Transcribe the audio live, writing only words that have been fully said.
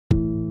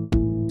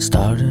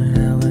Started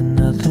out with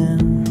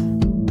nothing,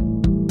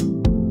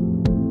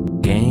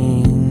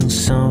 gained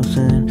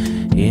something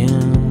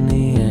in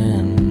the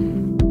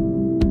end.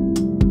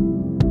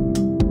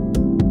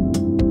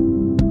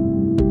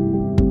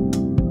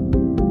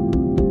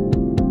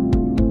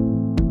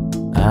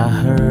 I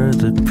heard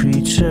the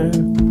preacher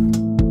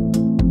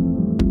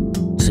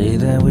say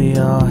that we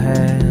all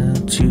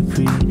had to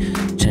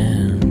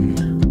pretend.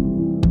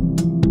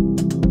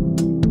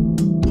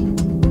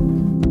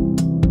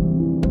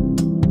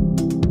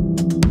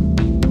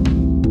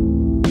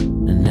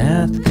 And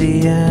at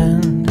the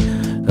end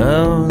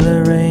of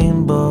the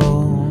rainbow,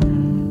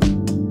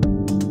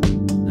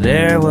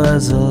 there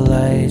was a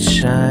light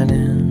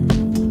shining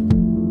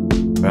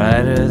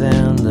brighter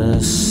than the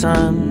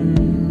sun.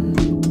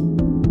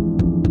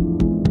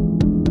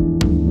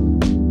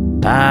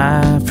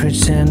 I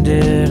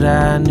pretended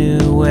I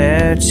knew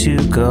where to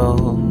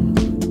go,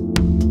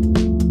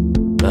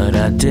 but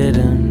I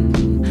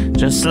didn't,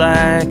 just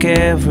like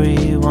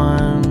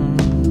everyone,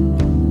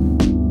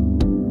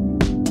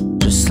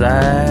 just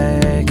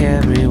like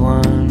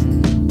everyone.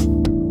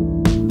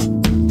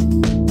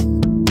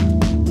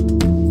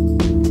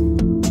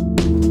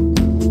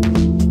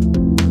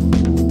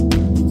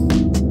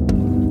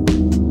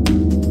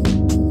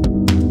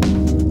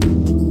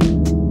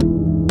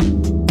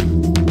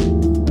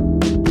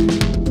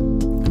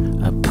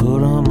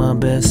 Put on my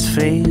best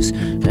face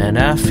and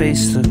I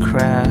faced the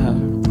crowd.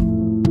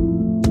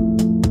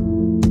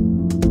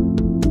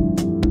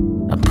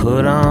 I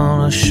put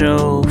on a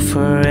show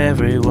for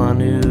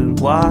everyone who'd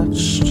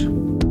watched.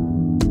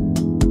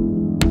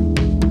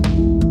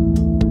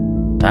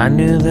 I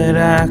knew that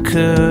I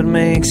could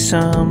make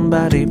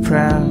somebody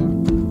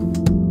proud,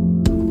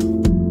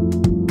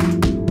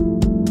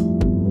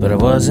 but I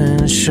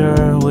wasn't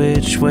sure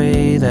which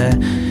way that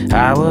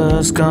I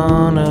was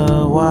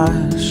gonna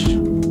wash.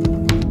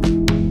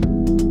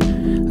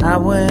 I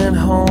went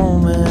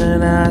home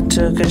and I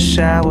took a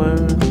shower.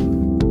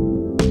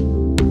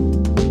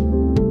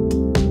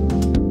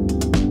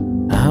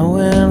 I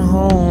went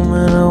home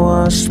and I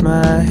washed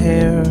my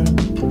hair.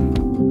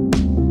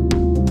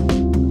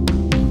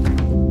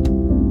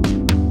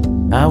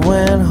 I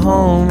went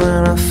home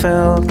and I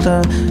felt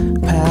the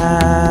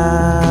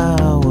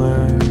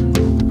power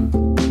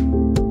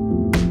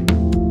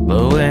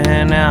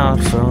blowing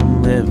out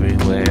from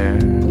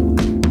everywhere.